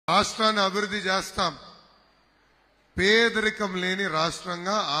రాష్ట్రాన్ని అభివృద్ధి చేస్తాం. పేదరికం లేని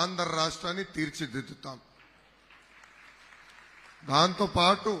రాష్ట్రంగా ఆంధ్ర రాష్ట్రాన్ని తీర్చిదిద్దుతాం. దాంతో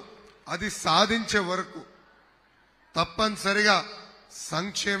పాటు అది సాధించే వరకు తప్పనిసరిగా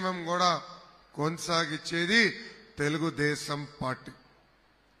సంక్షేమం కూడా కొనసాగించేది Telugu Desam party.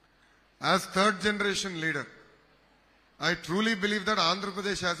 As third generation leader, I truly believe that Andhra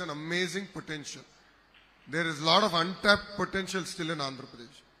Pradesh has an amazing potential. There is a lot of untapped potential still in Andhra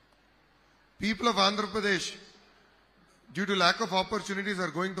Pradesh. People of Andhra Pradesh, due to lack of opportunities,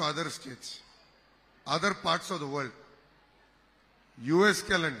 are going to other states, other parts of the world. US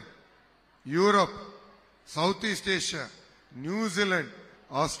calendar, Europe, Southeast Asia, New Zealand,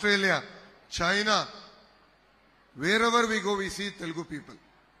 Australia, China. Wherever we go, we see Telugu people.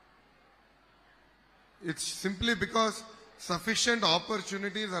 It's simply because sufficient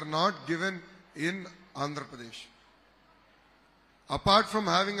opportunities are not given in Andhra Pradesh. Apart from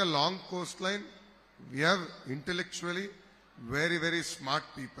having a long coastline, we have intellectually very, very smart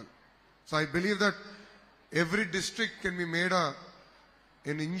people. So I believe that every district can be made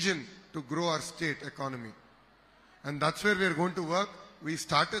an engine to grow our state economy. And that's where we are going to work. We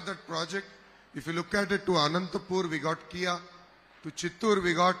started that project. If you look at it, to Anantapur we got Kia, to Chittur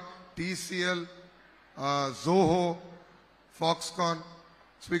we got TCL, Zoho, Foxconn.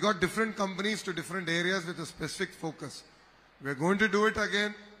 So we got different companies to different areas with a specific focus. We're going to do it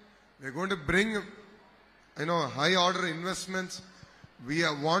again. We're going to bring, high order investments. We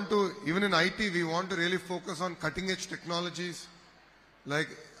want to, even in IT, we want to really focus on cutting edge technologies like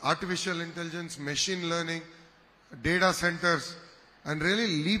artificial intelligence, machine learning, data centers, and really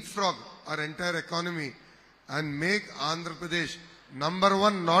leapfrog our entire economy and make Andhra Pradesh number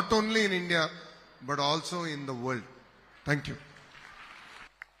one not only in India but also in the world. Thank you.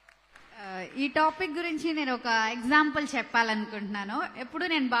 ఈ topic గురించి నేను ఒక example చెప్పాలనుకుంటున్నాను. ఎప్పుడు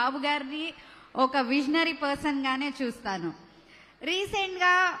నేను బాబు గారిని ఒక visionary person గానే చూస్తాను. రీసెంట్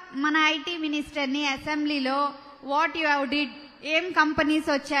గా మన ఐటీ మినిస్టర్ ని అసెంబ్లీలో వాట్ యు హావ్ డిడ్, ఏం కంపెనీస్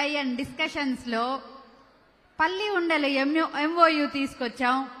వచ్చాయి అండ్ డిస్కషన్స్ లో పల్లి ఉండలు ఎంఓయు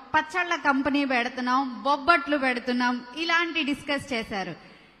తీసుకొచ్చాం, పచ్చళ్ళ కంపెనీ పెడుతున్నాం, బొబ్బట్లు పెడుతున్నాం, ఇలాంటి డిస్కస్ చేశారు.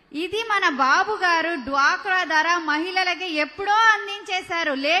 ఇది మన బాబు గారు డ్వాక్రా ద్వారా మహిళలకి ఎప్పుడో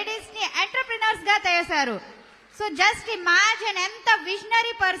అందించేశారు. లేడీస్ ని ఎంటర్ప్రినర్స్ గా చేశారు. సో జస్ట్ ఇమాజిన్ ఎంత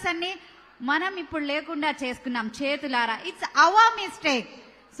విజనరీ పర్సన్ ని మనం ఇప్పుడు లేకుండా చేసుకున్నాం చేతులారా. It's our mistake.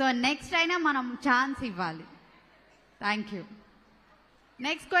 So next అయినా మనం ఛాన్స్ ఇవ్వాలి. Thank you.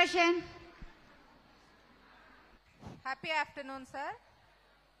 Next question. Happy afternoon sir.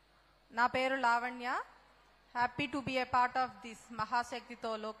 నా పేరు Lavanya. Happy to be A part of this మహాశక్తితో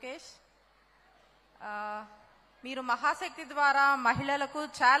Lokesh. మీరు మహాశక్తి ద్వారా మహిళలకు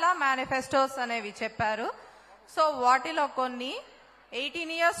చాలా మేనిఫెస్టోస్ అనేవి చెప్పారు. సో వాటిలో కొన్ని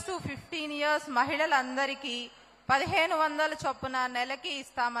 18 years to 15 years మహిళలందరికీ 1500 చొప్పున నెలకి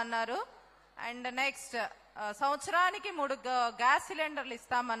ఇస్తామన్నారు. అండ్ నెక్స్ట్ సంవత్సరానికి 3 గ్యాస్ సిలిండర్లు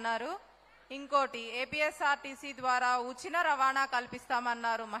ఇస్తామన్నారు. ఇంకోటి ఏపీఎస్ఆర్టీసీ ద్వారా ఉచిత రవాణా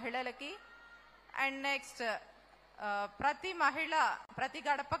కల్పిస్తామన్నారు మహిళలకి. అండ్ నెక్స్ట్ ప్రతి మహిళ ప్రతి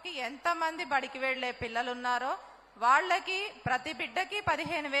గడపకి ఎంతమంది బడికి వెళ్లే పిల్లలు ఉన్నారో వాళ్ళకి ప్రతి బిడ్డకి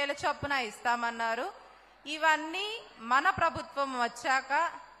 15,000 చొప్పున ఇస్తామన్నారు. ఇవన్నీ మన ప్రభుత్వం వచ్చాక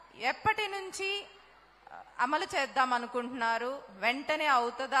ఎప్పటి నుంచి అమలు చేద్దాం అనుకుంటున్నారు? వెంటనే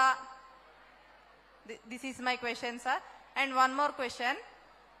అవుతుందా? This is my question sir. And one more question.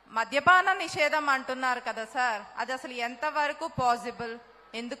 మద్యపాన నిషేధం అంటున్నారు కదా సార్, అది అసలు ఎంతవరకు పాసిబుల్?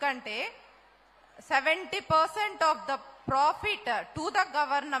 ఎందుకంటే 70% of the profit to the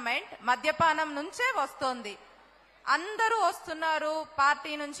government మద్యపానం నుంచే వస్తుంది. అందరూ వస్తున్నారు,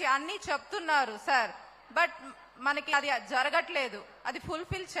 పార్టీ నుంచి అన్ని చెప్తున్నారు సార్, బట్ మనకి అది జరగట్లేదు, అది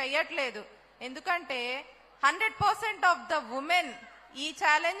ఫుల్ఫిల్ చేయట్లేదు. ఎందుకంటే 100% ఆఫ్ ద ఉమెన్ ఈ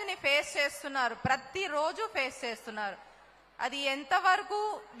ఛాలెంజ్ ని ఫేస్ చేస్తున్నారు, ప్రతిరోజు ఫేస్ చేస్తున్నారు. అది ఎంతవరకు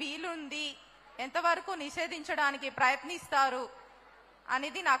వీలుంది, ఎంతవరకు నిషేధించడానికి ప్రయత్నిస్తారు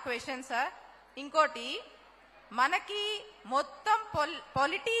అనేది నా క్వశ్చన్ సార్. ఇంకోటి, మనకి మొత్తం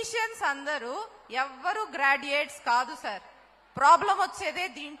పొలిటీషియన్స్ అందరూ ఎవ్వరు గ్రాడ్యుయేట్స్ కాదు సార్. ప్రాబ్లం వచ్చేదే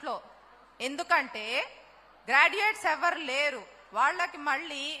దీంట్లో. ఎందుకంటే గ్రాడ్యుయేట్స్ ఎవరు లేరు, వాళ్ళకి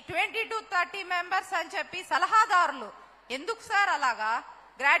మళ్ళీ 20 to 30 మెంబర్స్ అని చెప్పి సలహాదారులు. ఎందుకు సార్ అలాగా?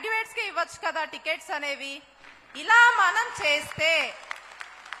 గ్రాడ్యుయేట్స్ కి ఇవ్వచ్చు కదా టికెట్స్ అనేవి. ఇలా మనం చేస్తే,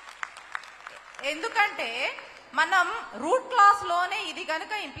 ఎందుకంటే మనం రూట్ క్లాస్ లోనే ఇది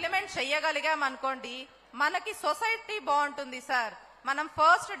గనుక ఇంప్లిమెంట్ చేయగలిగాం అనుకోండి, మనకి సొసైటీ బాగుంటుంది సార్. మనం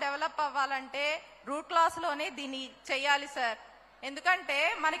ఫస్ట్ డెవలప్ అవ్వాలంటే రూట్ క్లాస్ లోనే దీన్ని చెయ్యాలి సార్. ఎందుకంటే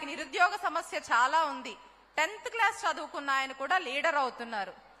మనకి నిరుద్యోగ సమస్య చాలా ఉంది. 10th క్లాస్ చదువుకున్న ఆయన కూడా లీడర్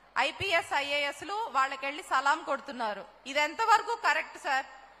అవుతున్నారు. ఐపీఎస్ ఐఏఎస్లు వాళ్ళకెళ్ళి సలాం కొడుతున్నారు. ఇది ఎంతవరకు కరెక్ట్ సార్?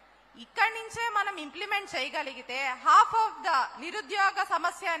 ఇక్కడి నుంచే మనం ఇంప్లిమెంట్ చేయగలిగితే హాఫ్ ఆఫ్ ద నిరుద్యోగ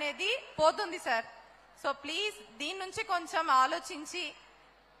సమస్య అనేది పోతుంది సార్. సో ప్లీజ్ దీని నుంచి కొంచెం ఆలోచించి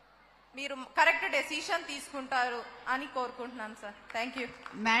మీరు కరెక్ట్ డెసిషన్ తీసుకుంటారు అని కోరుకుంటున్నాను సార్. Thank you.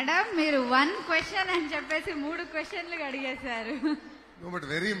 మేడం, మీరు 1 క్వశ్చన్ అని చెప్పేసి 3 క్వశ్చన్లు అడిగేశారు. But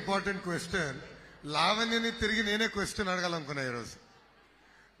very important question. లావణ్యని తిరిగి నేనే క్వశ్చన్ అడగాలనుకున్నా ఈరోజు.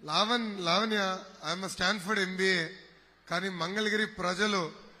 లావణ్య, ఐఎమ్ స్టాన్ఫర్డ్ ఎంబీఏ, కానీ మంగళగిరి ప్రజలు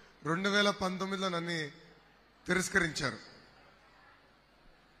 2019లో నన్ను తిరస్కరించారు.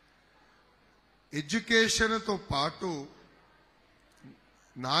 ఎడ్యుకేషన్తో పాటు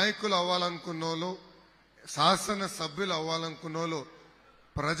నాయకులు అవ్వాలనుకున్నోళ్ళు, శాసన సభ్యులు అవ్వాలనుకున్నోళ్ళు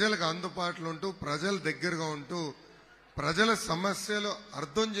ప్రజలకు అందుబాటులో ఉంటూ, ప్రజల దగ్గరగా ఉంటూ, ప్రజల సమస్యలు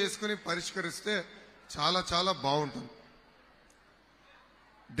అర్థం చేసుకుని పరిష్కరిస్తే చాలా చాలా బాగుంటుంది.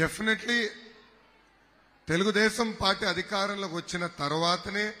 డెఫినెట్లీ తెలుగుదేశం పార్టీ అధికారంలోకి వచ్చిన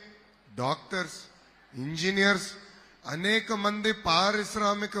తర్వాతనే డాక్టర్స్, ఇంజనీర్స్, అనేక మంది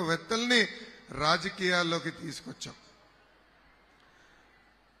పారిశ్రామికవేత్తల్ని రాజకీయాల్లోకి తీసుకొచ్చాం.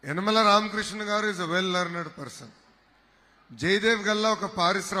 యనమల రామకృష్ణ గారు is a well learned person. Jayadev Galla ఒక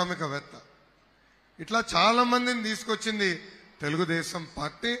పారిశ్రామికవేత్త. ఇట్లా చాలా మందిని తీసుకొచ్చింది తెలుగుదేశం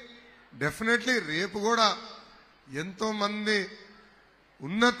పార్టీ. డెఫినెట్లీ రేపు కూడా ఎంతో మంది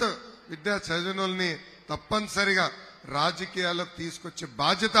ఉన్నత విద్యా చదివినోల్ని తప్పనిసరిగా రాజకీయాల్లోకి తీసుకొచ్చే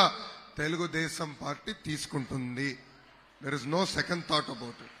బాధ్యత తెలుగుదేశం పార్టీ తీసుకుంటుంది. There is no second thought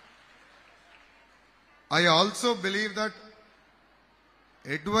about it. I also believe that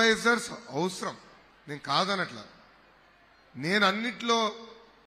advisors అవసరం, నేను కాదనట్లా. నేను అన్నిట్లో